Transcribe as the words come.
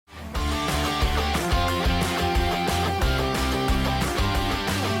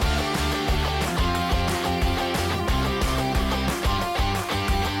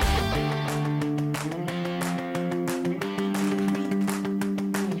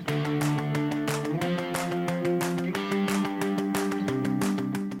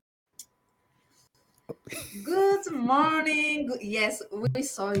morning. Yes, we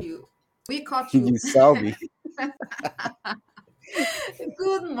saw you. We caught you. You saw me.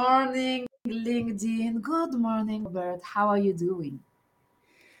 Good morning, LinkedIn. Good morning, Robert. How are you doing?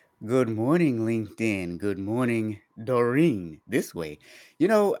 Good morning, LinkedIn. Good morning, Doreen. This way.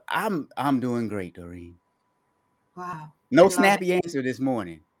 I'm doing great, Doreen. Wow, I No love it. snappy answer this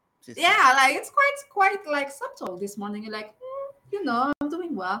morning. Just saying. Yeah, like it's quite like subtle this morning. You're like, I'm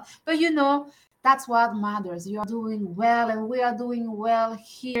doing well. But that's what matters. You are doing well, and we are doing well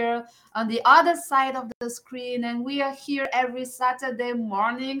here on the other side of the screen. And we are here every Saturday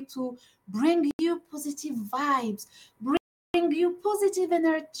morning to bring you positive vibes, bring you positive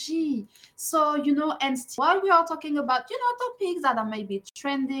energy. So, and while we are talking about, topics that are maybe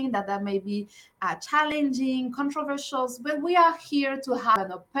trending, that are maybe challenging, controversial, but we are here to have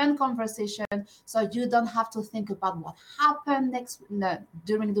an open conversation so you don't have to think about what happened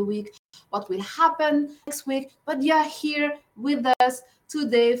during the week, what will happen next week, but you're here with us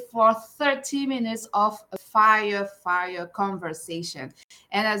today for 30 minutes of a fire conversation.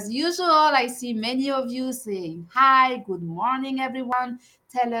 And as usual, I see many of you saying hi, good morning, everyone.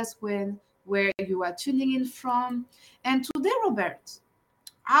 Tell us where you are tuning in from. And today, Robert,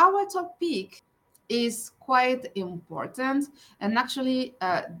 our topic is quite important. And actually,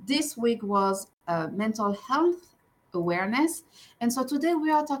 this week was mental health awareness. And so today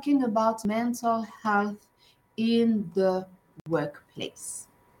we are talking about mental health in the workplace.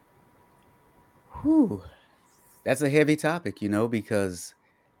 Whew. That's a heavy topic, because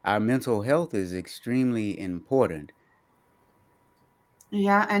our mental health is extremely important.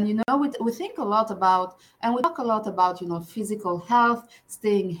 Yeah, and we think a lot about, and we talk a lot about, physical health,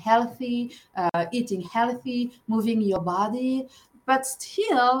 staying healthy, eating healthy, moving your body. But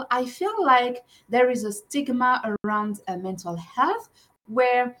still, I feel like there is a stigma around mental health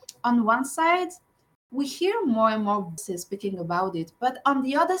where, on one side, we hear more and more voices speaking about it. But on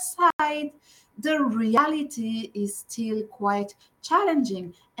the other side, the reality is still quite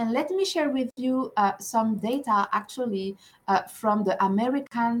challenging. And let me share with you some data actually from the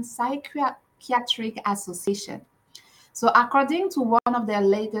American Psychiatric Association. So, according to one of their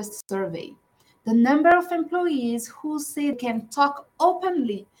latest survey, the number of employees who say they can talk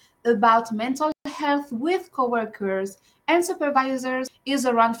openly about mental health with coworkers and supervisors is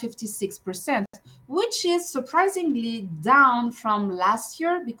around 56%, which is surprisingly down from last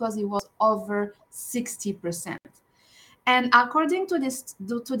year because it was over 60%. And according to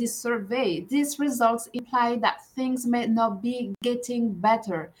this survey, these results imply that things may not be getting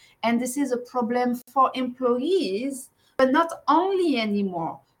better. And this is a problem for employees, but not only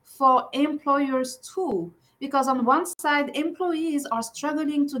anymore, for employers too. Because on one side, employees are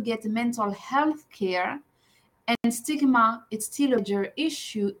struggling to get mental health care, and stigma is still a major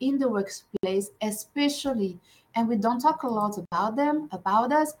issue in the workplace, especially, and we don't talk a lot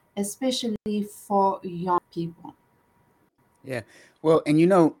about us, especially for young people. Yeah. Well, and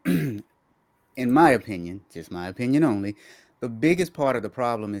in my opinion, just my opinion only, the biggest part of the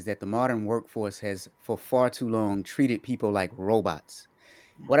problem is that the modern workforce has for far too long treated people like robots.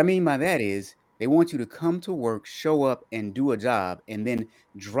 What I mean by that is they want you to come to work, show up, and do a job, and then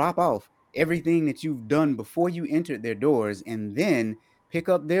drop off everything that you've done before you entered their doors, and then pick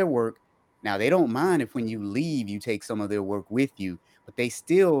up their work. Now, they don't mind if when you leave, you take some of their work with you, but they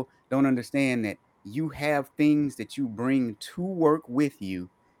still don't understand that you have things that you bring to work with you.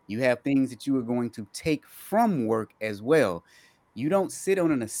 You have things that you are going to take from work as well. You don't sit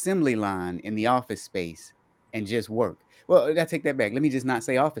on an assembly line in the office space and just work. Well, I take that back. Let me just not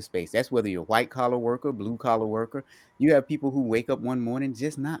say office space. That's whether you're white collar worker, blue collar worker. You have people who wake up one morning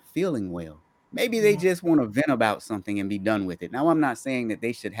just not feeling well. Maybe they Yeah. just want to vent about something and be done with it. Now, I'm not saying that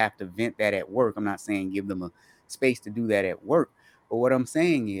they should have to vent that at work. I'm not saying give them a space to do that at work. But what I'm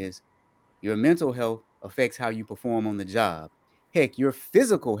saying is your mental health affects how you perform on the job. Heck, your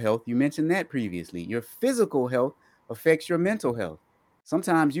physical health, you mentioned that previously. Your physical health affects your mental health.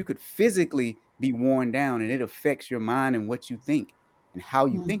 Sometimes you could physically be worn down and it affects your mind and what you think and how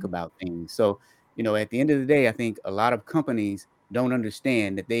you think Mhm. about things. So, at the end of the day, I think a lot of companies don't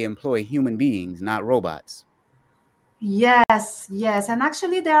understand that they employ human beings, not robots. Yes, yes. And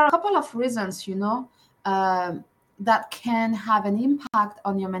actually, there are a couple of reasons, um, that can have an impact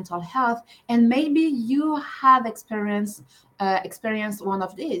on your mental health. And maybe you have experienced one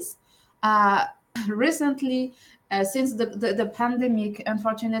of these. Uh, Recently, since the pandemic,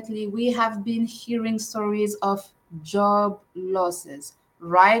 unfortunately, we have been hearing stories of job losses,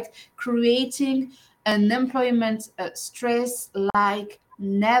 right? Creating unemployment stress like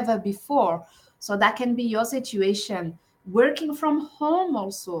never before. So that can be your situation. working from home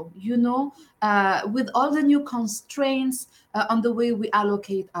also, with all the new constraints on the way we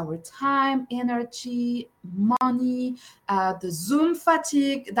allocate our time, energy, money, the Zoom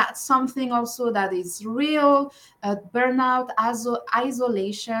fatigue. That's something also that is real. Burnout,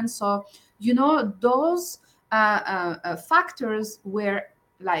 isolation. So those factors were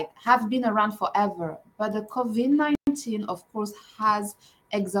like have been around forever, but the COVID-19 of course has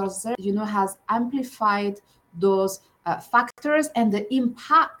has amplified those factors and the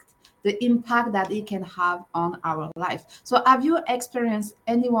impact that it can have on our life. So have you experienced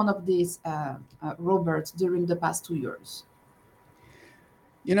any one of these, Robert, during the past 2 years?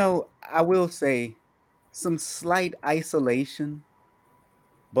 I will say some slight isolation,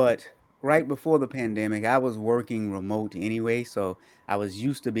 but right before the pandemic, I was working remote anyway, so I was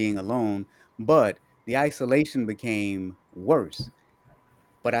used to being alone, but the isolation became worse.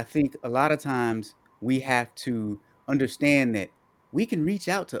 But I think a lot of times we have to understand that we can reach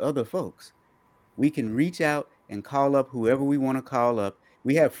out to other folks. We can reach out and call up whoever we want to call up.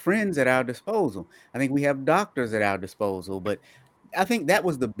 We have friends at our disposal. I think we have doctors at our disposal, but I think that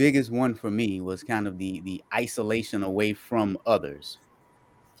was the biggest one for me, was kind of the isolation away from others.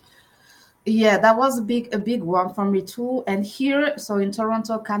 Yeah, that was a big one for me too. And here, so in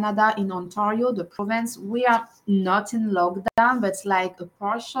Toronto, Canada, in Ontario, the province, we are not in lockdown, but it's like a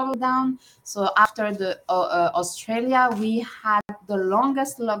partial lockdown. So after the Australia, we had the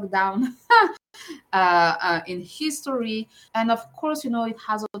longest lockdown in history. And of course, it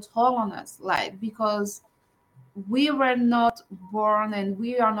has a toll on us, like because we were not born and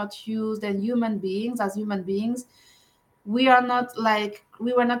we are not used, and human beings, we were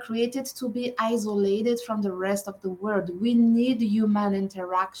not created to be isolated from the rest of the world. We need human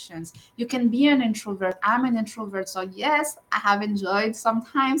interactions. You can be an introvert. I'm an introvert, so yes, I have enjoyed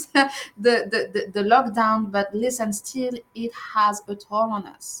sometimes the lockdown, but listen, still it has a toll on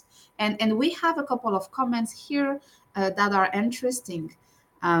us. And we have a couple of comments here that are interesting.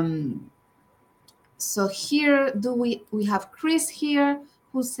 um, so here do we have Chris here,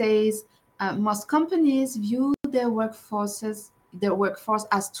 who says most companies view their workforce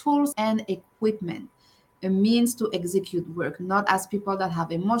as tools and equipment, a means to execute work, not as people that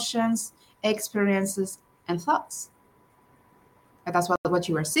have emotions, experiences, and thoughts. And that's what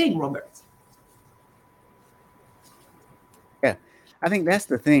you were saying, Robert. Yeah, I think that's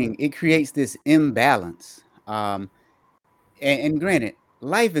the thing. It creates this imbalance. And granted,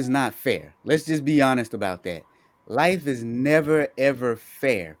 life is not fair. Let's just be honest about that. Life is never, ever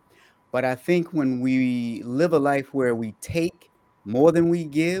fair. But I think when we live a life where we take more than we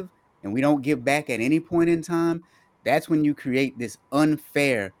give and we don't give back at any point in time, that's when you create this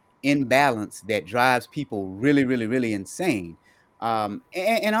unfair imbalance that drives people really, really, really insane.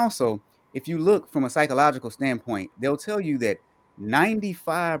 And also, if you look from a psychological standpoint, they'll tell you that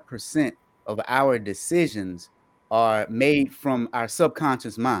 95% of our decisions are made from our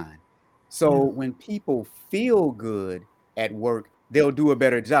subconscious mind. Yeah. So when people feel good at work, they'll do a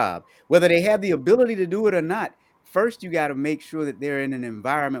better job. Whether they have the ability to do it or not, first you got to make sure that they're in an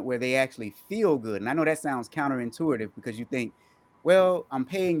environment where they actually feel good. And I know that sounds counterintuitive because you think, well, I'm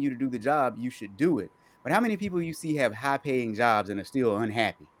paying you to do the job, you should do it. But how many people you see have high paying jobs and are still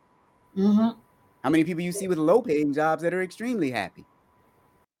unhappy? Mhm. How many people you see with low paying jobs that are extremely happy?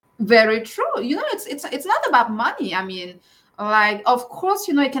 Very true. It's not about money. I mean, like, of course,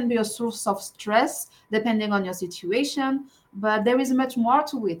 it can be a source of stress depending on your situation, but there is much more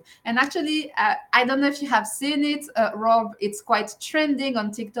to it. And actually, I don't know if you have seen it, Rob. It's quite trending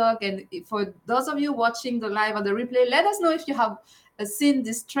on TikTok. And for those of you watching the live or the replay, let us know if you have seen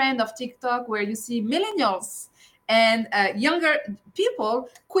this trend of TikTok where you see millennials and younger people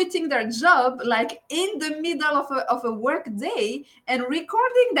quitting their job like in the middle of a work day and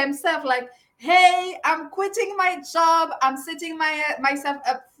recording themselves like, hey, I'm quitting my job, I'm setting myself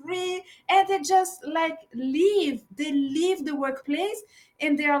up free. And they just like leave the workplace,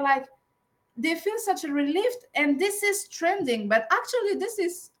 and they are like, they feel such a relief. And this is trending, but actually this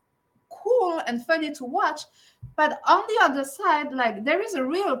is cool and funny to watch. But on the other side, like, there is a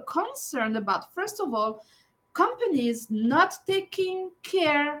real concern about, first of all, companies not taking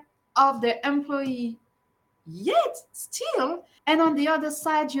care of their employee yet still. And on the other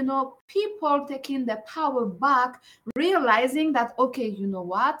side, people taking the power back, realizing that, okay, you know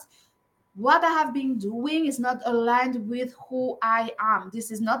what I have been doing is not aligned with who I am. This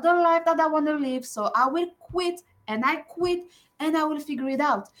is not the life that I want to live, so I will quit. And I quit, and I will figure it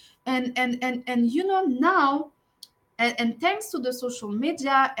out. And now, and thanks to the social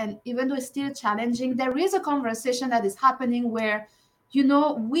media, and even though it's still challenging, there is a conversation that is happening where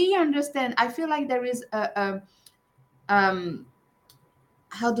we understand. I feel like there is um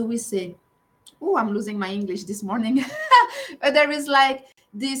how do we say, oh, I'm losing my English this morning. But there is like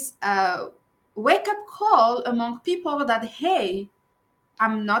this wake up call among people that, hey,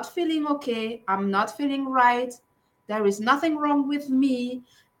 I'm not feeling okay. I'm not feeling right. There is nothing wrong with me.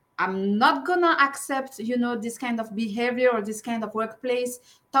 I'm not gonna accept, this kind of behavior or this kind of workplace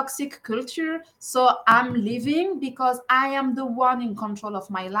toxic culture. So I'm leaving because I am the one in control of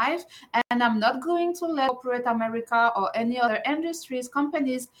my life, and I'm not going to let corporate America or any other industries,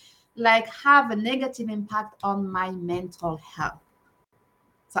 companies, like have a negative impact on my mental health.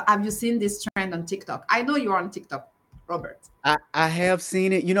 So have you seen this trend on TikTok? I know you're on TikTok, Robert. I have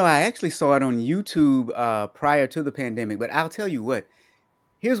seen it. I actually saw it on YouTube prior to the pandemic, but I'll tell you what.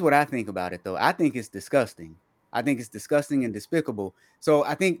 Here's what I think about it, though. I think it's disgusting. I think it's disgusting and despicable. So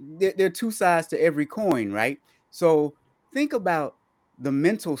I think there are two sides to every coin, right? So think about the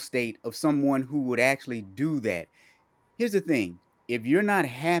mental state of someone who would actually do that. Here's the thing: if you're not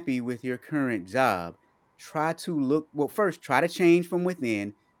happy with your current job, try to look, well, first, try to change from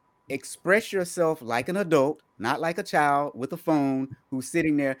within. Express yourself like an adult, not like a child with a phone who's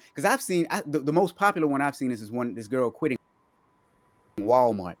sitting there. Because I've seen the most popular one I've seen is this girl quitting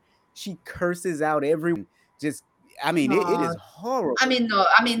Walmart. She curses out everyone. Just, I mean, it No, is I horrible. mean, no,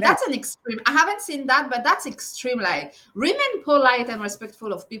 I mean, Now, that's an extreme. I haven't seen that, but that's extreme. Like, remain polite and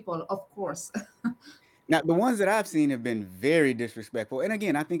respectful of people, of course. now, the ones that I've seen have been very disrespectful. And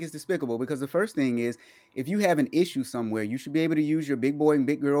again, I think it's despicable because the first thing is, if you have an issue somewhere, you should be able to use your big boy and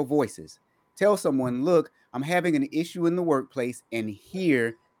big girl voices. Tell someone, look, I'm having an issue in the workplace, and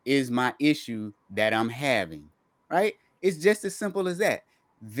here is my issue that I'm having. Right? It's just as simple as that.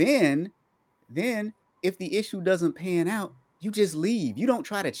 Then then if the issue doesn't pan out, you just leave. You don't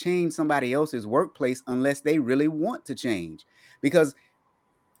try to change somebody else's workplace unless they really want to change. Because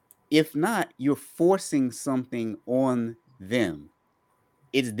if not, you're forcing something on them.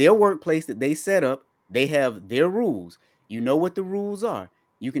 It's their workplace that they set up. They have their rules. You know what the rules are.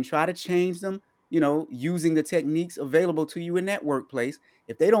 You can try to change them, using the techniques available to you in that workplace.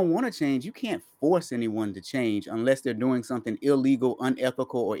 If they don't want to change, you can't force anyone to change unless they're doing something illegal,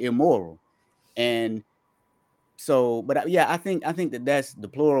 unethical, or immoral. And so, but yeah, I think that that's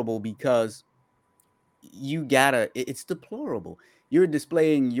deplorable because it's deplorable. You're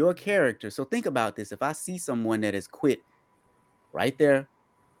displaying your character. So think about this. If I see someone that has quit right there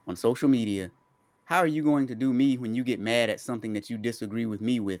on social media, how are you going to do me when you get mad at something that you disagree with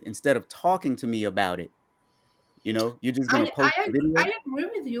me with instead of talking to me about it? You're just going to I, post I, a ag- video. I agree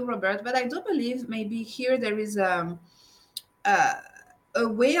with you, Robert, but I do believe maybe here there is uh, a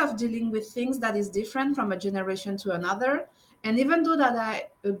way of dealing with things that is different from a generation to another. And even though that I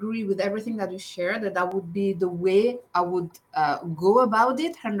agree with everything that you shared, that would be the way I would go about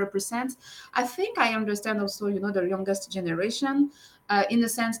it, 100%. I think I understand also, the youngest generation, in the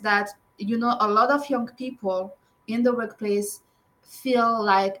sense that, a lot of young people in the workplace feel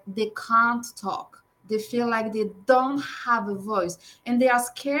like they can't talk. They feel like they don't have a voice, and they are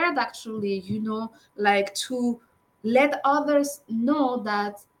scared, actually, like to let others know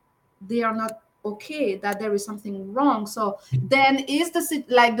that they are not okay, that there is something wrong. So then is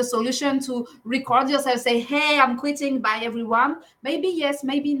like the solution to record yourself, say, hey, I'm quitting, bye everyone? Maybe yes,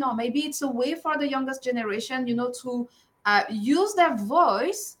 maybe no. Maybe it's a way for the youngest generation, to use their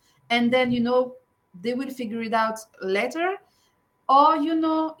voice, and then, they will figure it out later. Or,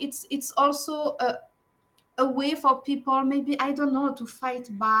 it's also a way for people, maybe, I don't know, to fight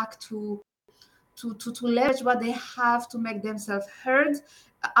back, to leverage what they have to make themselves heard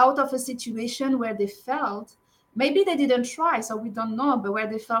out of a situation where they felt, maybe they didn't try, so we don't know, but where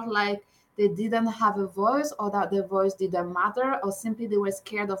they felt like they didn't have a voice, or that their voice didn't matter, or simply they were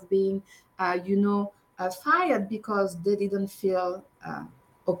scared of being fired because they didn't feel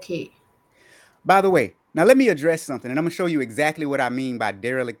okay. By the way, now let me address something, and I'm going to show you exactly what I mean by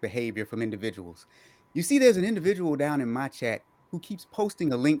derelict behavior from individuals. You see, there's an individual down in my chat who keeps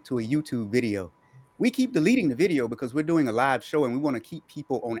posting a link to a YouTube video. We keep deleting the video because we're doing a live show and we want to keep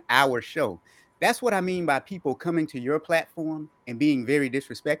people on our show. That's what I mean by people coming to your platform and being very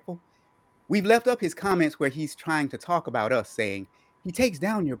disrespectful. We've left up his comments where he's trying to talk about us, saying, he takes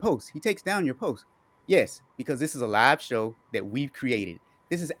down your posts. He takes down your posts. Yes, because this is a live show that we've created.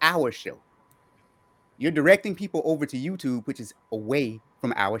 This is our show. You're directing people over to YouTube, which is away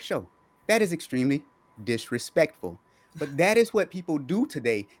from our show. That is extremely disrespectful. But that is what people do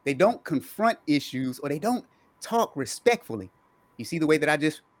today. They don't confront issues or they don't talk respectfully. You see the way that I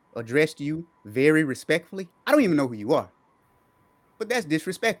just addressed you very respectfully? I don't even know who you are, but that's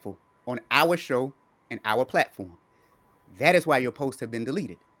disrespectful on our show and our platform. That is why your posts have been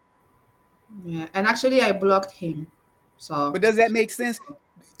deleted. Yeah, and actually I blocked him. So But does that make sense?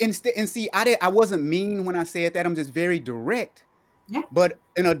 Instead, and see, I wasn't mean when I said that. I'm just very direct. yeah, But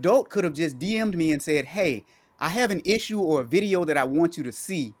an adult could have just DM'd me and said, "Hey, I have an issue or a video that I want you to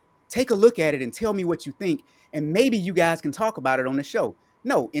see. Take a look at it and tell me what you think, and maybe you guys can talk about it on the show."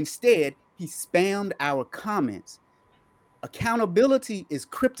 No, instead, he spammed our comments. Accountability is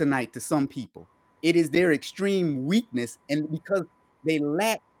kryptonite to some people. It is their extreme weakness, and because they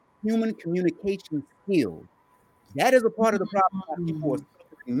lack human communication skills. That is a part of the problem why people are mm,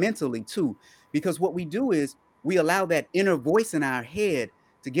 suffering mentally too, because what we do is we allow that inner voice in our head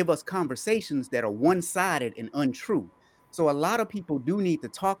to give us conversations that are one-sided and untrue. So a lot of people do need to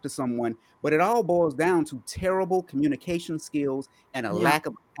talk to someone, but it all boils down to terrible communication skills and a yeah. lack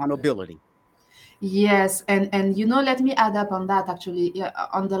of accountability. Yes, and let me add up on that actually, yeah,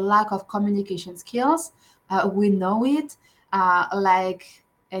 on the lack of communication skills. We know it, like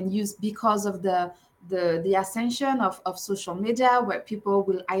and use because of the ascension of social media, where people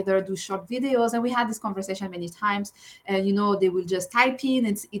will either do short videos, and we had this conversation many times, and they will just type in.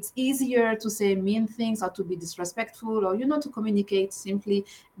 It's easier to say mean things or to be disrespectful, or to communicate simply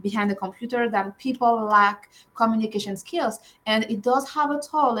behind the computer, than people lack communication skills. And it does have a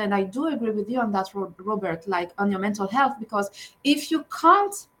toll, and I do agree with you on that, Robert, like on your mental health, because if you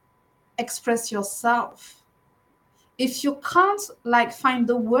can't express yourself, if you can't like find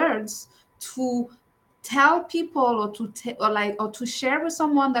the words to tell people, or to share with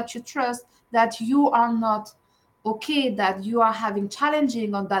someone that you trust, that you are not okay, that you are having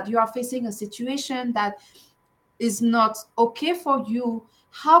challenging, or that you are facing a situation that is not okay for you,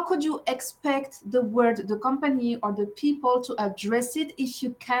 how could you expect the company or the people to address it if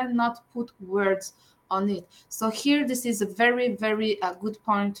you cannot put words on it? So here, this is a very, very good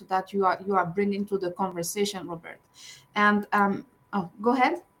point that you are bringing to the conversation, Robert. And oh, go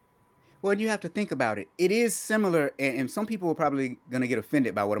ahead. Well, you have to think about it. It is similar, and some people are probably going to get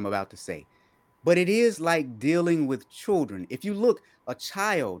offended by what I'm about to say. But it is like dealing with children. If you look, a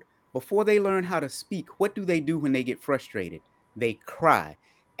child, before they learn how to speak, what do when they get frustrated? They cry.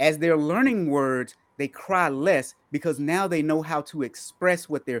 As they're learning words, they cry less because now they know how to express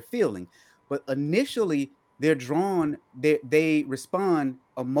what they're feeling. But initially, they respond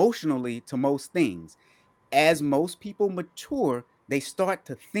emotionally to most things. As most people mature, they start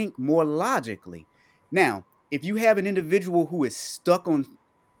to think more logically. Now, if you have an individual who is stuck on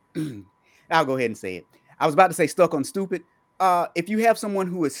I'll go ahead and say it. I was about to say stuck on stupid. If you have someone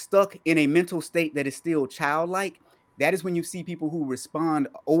who is stuck in a mental state that is still childlike, that is when you see people who respond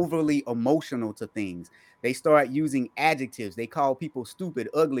overly emotional to things. They start using adjectives. They call people stupid,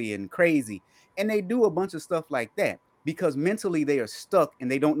 ugly, and crazy. And they do a bunch of stuff like that because mentally they are stuck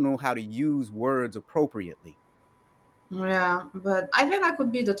and they don't know how to use words appropriately. Yeah, but I think that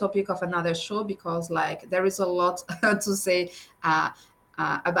could be the topic of another show, because like there is a lot to say uh,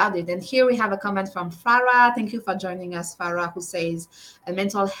 about it. And here we have a comment from Farah. Thank you for joining us, Farah, who says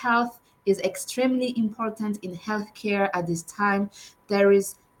mental health is extremely important in healthcare at this time. There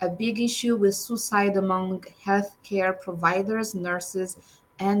is a big issue with suicide among healthcare providers, nurses,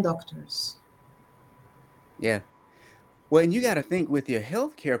 and doctors. Yeah. Well, and you got to think with your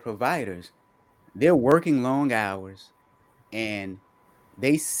healthcare providers, they're working long hours and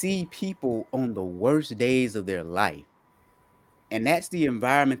they see people on the worst days of their life. And that's the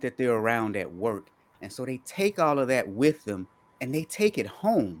environment that they're around at work. And so they take all of that with them and they take it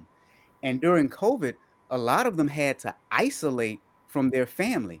home. And during COVID, a lot of them had to isolate from their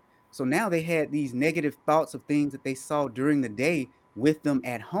family. So now they had these negative thoughts of things that they saw during the day with them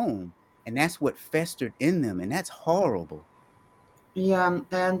at home. And that's what festered in them. And that's horrible. Yeah,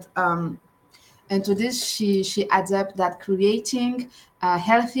 and to this, she adds up that creating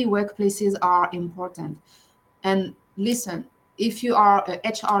healthy workplaces are important. And listen, if you are a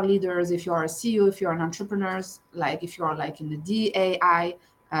HR leaders, if you are a CEO, if you are an entrepreneur, like if you are like in the DAI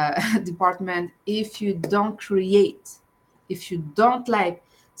department, if you don't create, if you don't like,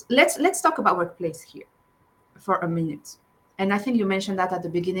 let's talk about workplace here for a minute. And I think you mentioned that at the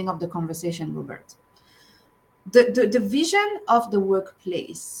beginning of the conversation, Robert. The vision of the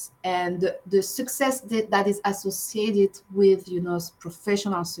workplace and the success that is associated with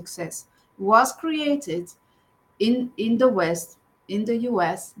professional success was created in the West, in the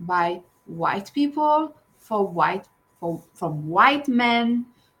US, by white people, for white for from white men,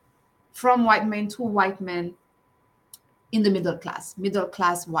 from white men to white men in the middle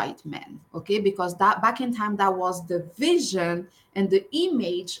class white men. Okay, because that back in time, that was the vision and the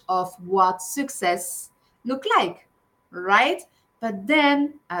image of what success looked like, right? But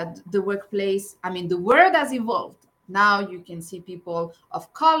then the workplace, I mean, the world has evolved. Now you can see people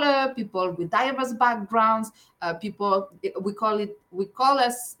of color, people with diverse backgrounds, people, we call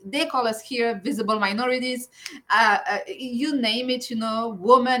us, they call us here visible minorities. You name it,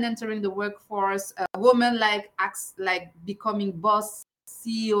 women entering the workforce, women like acts like becoming boss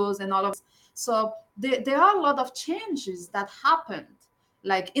CEOs and all of this. So there are a lot of changes that happened,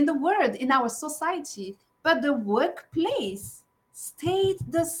 like in the world, in our society, but the workplace stayed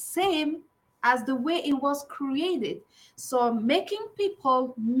the same as the way it was created. So making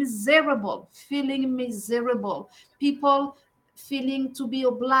people miserable, feeling miserable, people feeling to be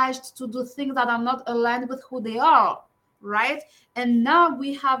obliged to do things that are not aligned with who they are, right? And now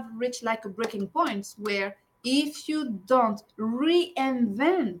we have reached like a breaking point where if you don't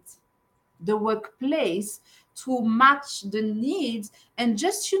reinvent the workplace to match the needs and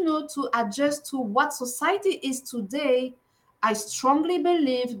just to adjust to what society is today, I strongly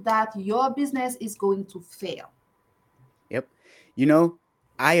believe that your business is going to fail. Yep. You know,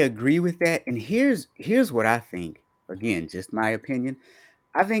 I agree with that. And here's what I think. Again, just my opinion.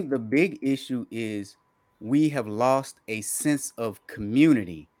 I think the big issue is we have lost a sense of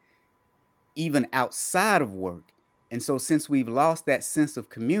community even outside of work. And so, since we've lost that sense of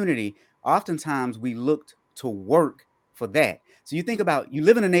community, oftentimes we looked to work for that. So, you think about you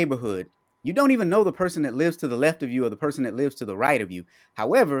live in a neighborhood, you don't even know the person that lives to the left of you or the person that lives to the right of you.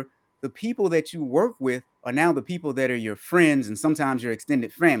 However, the people that you work with are now the people that are your friends and sometimes your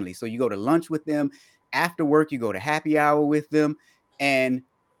extended family. So, you go to lunch with them. After work, you go to happy hour with them. And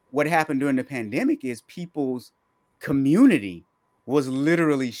what happened during the pandemic is people's community was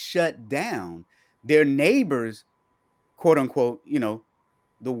literally shut down. Their neighbors, quote unquote,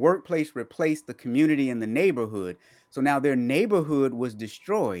 the workplace replaced the community in the neighborhood. So now their neighborhood was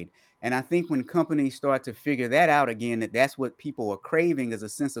destroyed. And I think when companies start to figure that out again, that that's what people are craving is a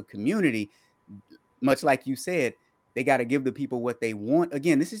sense of community, much like you said, they got to give the people what they want.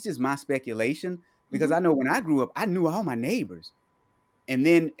 Again, this is just my speculation because Mhm. I know when I grew up, I knew all my neighbors. And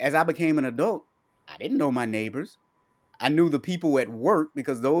then as I became an adult, I didn't know my neighbors. I knew the people at work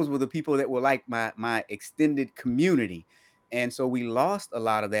because those were the people that were like my extended community. And so we lost a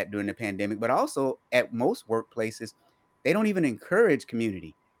lot of that during the pandemic, but also at most workplaces, they don't even encourage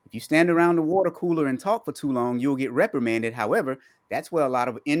community. If you stand around the water cooler and talk for too long, you'll get reprimanded. However, that's where a lot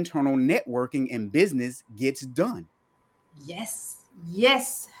of internal networking and business gets done. Yes,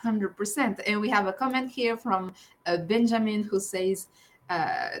 yes, 100%. And we have a comment here from Benjamin who says,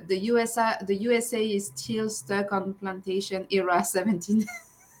 the USA is still stuck on plantation era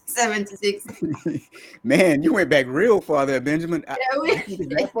 1776. Man, you went back real far there, Benjamin. Yeah, You think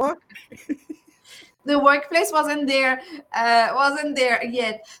it's that far? the workplace wasn't there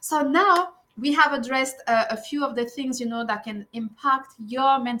yet. So now we have addressed a few of the things that can impact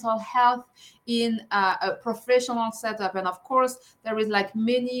your mental health in a professional setup, and of course there is like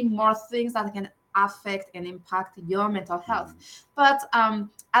many more things that can affect and impact your mental health. Mm, But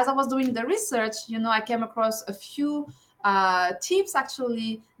as I was doing the research, I came across a few tips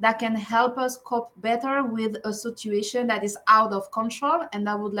actually that can help us cope better with a situation that is out of control, and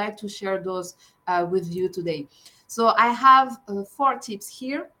I would like to share those with you today. So I have 4 tips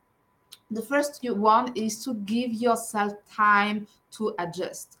here. The first one is to give yourself time to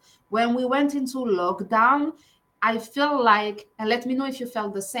adjust. When we went into lockdown, I feel like, and let me know if you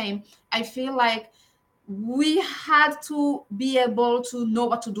felt the same, I feel like we had to be able to know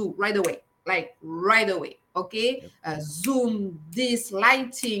what to do right away, like right away. Okay, yep. Zoom, this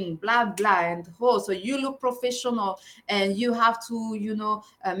lighting, blah blah, and so you look professional, and you have to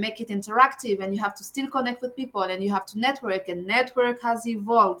make it interactive, and you have to still connect with people, and you have to network, and network has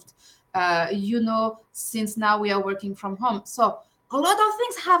evolved since now we are working from home. So a lot of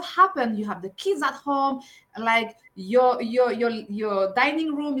things have happened. You have the kids at home, like your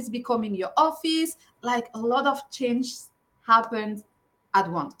dining room is becoming your office. Like a lot of change happened at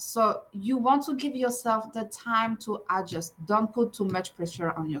once. So you want to give yourself the time to adjust. Don't put too much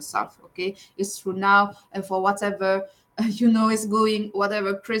pressure on yourself. Okay, it's through now, and for whatever is going,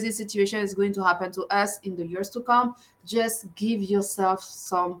 whatever crazy situation is going to happen to us in the years to come, just give yourself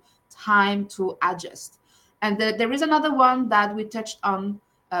some time to adjust. And there is another one that we touched on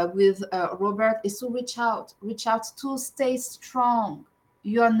with Robert, is to reach out to stay strong.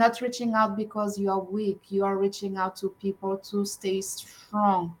 You are not reaching out because you are weak. You are reaching out to people to stay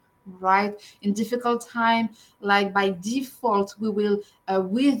strong, right? In difficult time, like by default, we will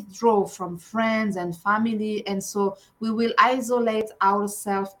withdraw from friends and family, and so we will isolate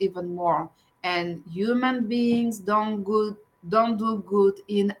ourselves even more. And human beings don't do good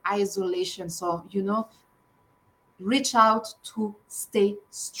in isolation. So reach out to stay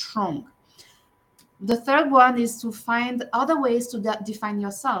strong. The third one is to find other ways to define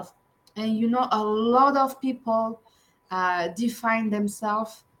yourself. And a lot of people define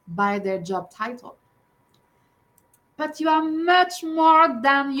themselves by their job title. But you are much more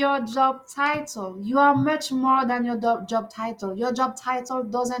than your job title. You are much more than your job title. Your job title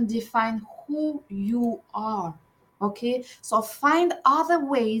doesn't define who you are. Okay? So find other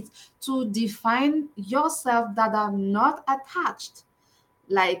ways to define yourself that are not attached,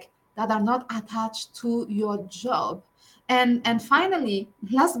 like that are not attached to your job. And finally,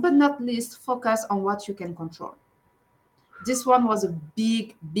 last but not least, focus on what you can control. This one was a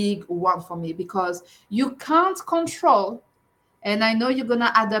big one for me because you can't control, and I know you're going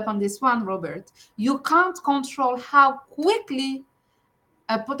to add up on this one, Robert. You can't control how quickly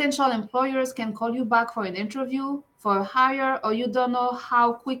potential employers can call you back for an interview, for a hire, or you don't know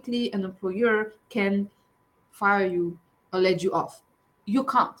how quickly an employer can fire you or let you off. You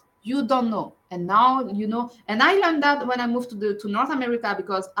can't. You don't know. And now you know. And I learned that when I moved to North America,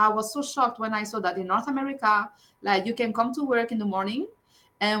 because I was so shocked when I saw that in North America, like you can come to work in the morning,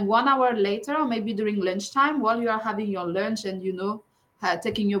 and 1 hour later, or maybe during lunchtime, while you are having your lunch and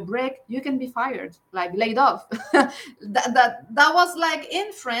taking your break, you can be fired, like laid off. That was like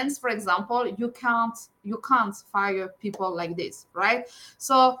in France, for example. You can't fire people like this, right?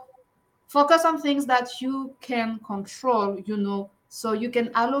 So focus on things that you can control, so you can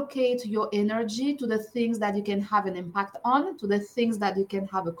allocate your energy to the things that you can have an impact on, to the things that you can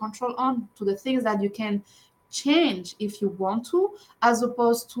have a control on, to the things that you can change if you want to, as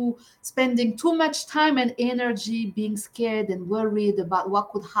opposed to spending too much time and energy being scared and worried about what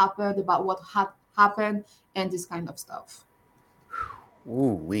could happen, about what had happened, and this kind of stuff.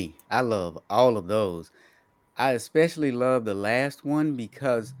 Ooh, I love all of those. I especially love the last one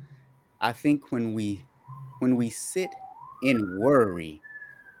because I think when we sit in worry,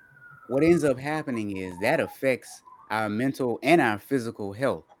 what ends up happening is that affects our mental and our physical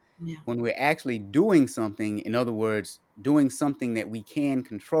health. Yeah. When we're actually doing something, in other words, doing something that we can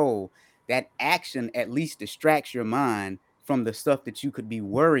control, that action at least distracts your mind from the stuff that you could be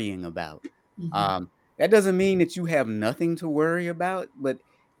worrying about. Mhm. That doesn't mean that you have nothing to worry about, but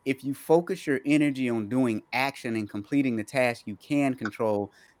if you focus your energy on doing action and completing the task you can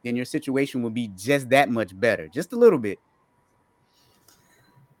control, then your situation will be just that much better, just a little bit.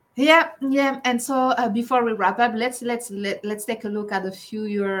 Yeah, yeah. And so before we wrap up, let's take a look at a few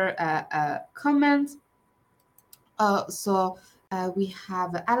your comments. We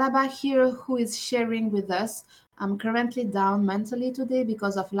have Alaba here who is sharing with us. I'm currently down mentally today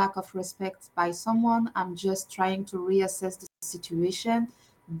because of lack of respect by someone. I'm just trying to reassess the situation,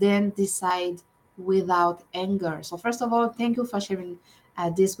 then decide without anger. So first of all, thank you for sharing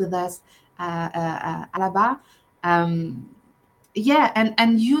this with us, Alaba. Um, yeah, and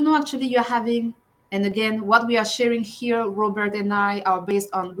actually you're having, and again, what we are sharing here, Robert and I, are based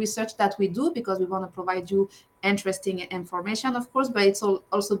on research that we do because we want to provide you interesting information, of course, but it's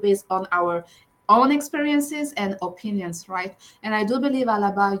also based on our own experiences and opinions, right? And I do believe,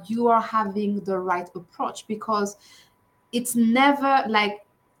 Alaba, you are having the right approach, because it's never like,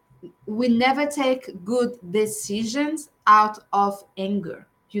 we never take good decisions out of anger.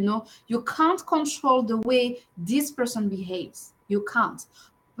 You can't control the way this person behaves. You can't.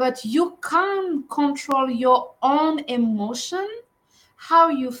 But you can control your emotion, how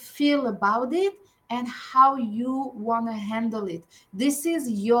you feel about it, and how you want to handle it. This is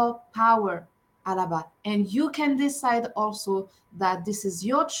your power, Alaba. And you can decide also that this is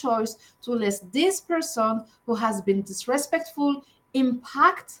your choice to let this person who has been disrespectful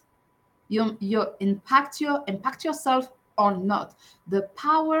impact impact yourself or not. The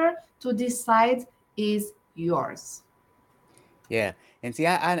power to decide is yours. Yeah, and see,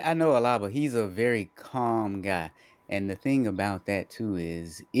 I know Alaba. He's a very calm guy, and the thing about that too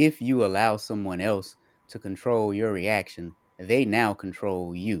is, if you allow someone else to control your reaction, they now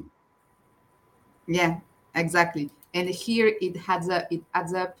control you. Yeah, exactly. And here it adds up. It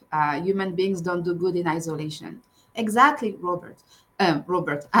adds up. Human beings don't do good in isolation. Exactly, Robert.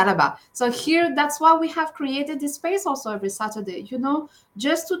 Robert Araba. So here, that's why we have created this space also every Saturday.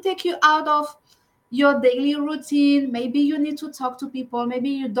 Just to take you out of your daily routine. Maybe you need to talk to people. Maybe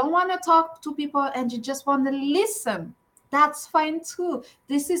you don't want to talk to people and you just want to listen. That's fine too.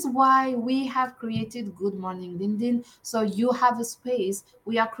 This is why we have created Good Morning LinkedIn. So you have a space.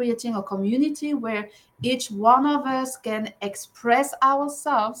 We are creating a community where each one of us can express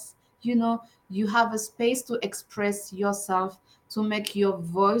ourselves. You have a space to express yourself, to make your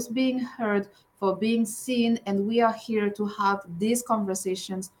voice being heard, for being seen. And we are here to have these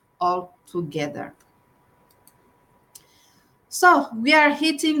conversations all together. So we are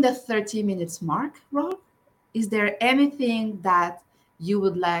hitting the 30 minutes mark, Rob. Is there anything that you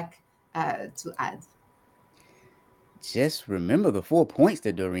would like to add? Just remember the 4 points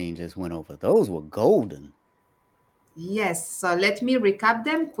that Doreen just went over. Those were golden. Yes, so let me recap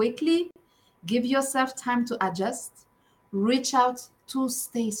them quickly. Give yourself time to adjust. Reach out to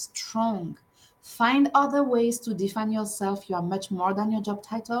stay strong. Find other ways to define yourself. You are much more than your job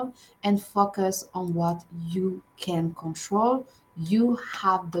title, and focus on what you can control. You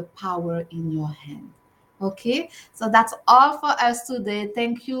have the power in your hand. Okay, so that's all for us today.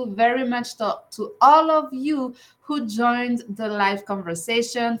 Thank you very much to all of you who joined the live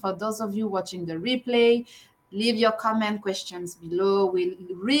conversation. For those of you watching the replay, leave your comment questions below. We'll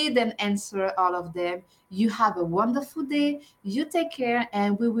read and answer all of them. You have a wonderful day. You take care,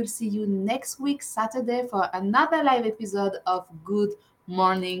 and we will see you next week, Saturday, for another live episode of Good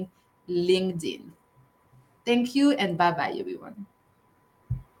Morning LinkedIn. Thank you, and bye bye, everyone.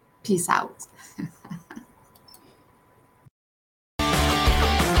 Peace out.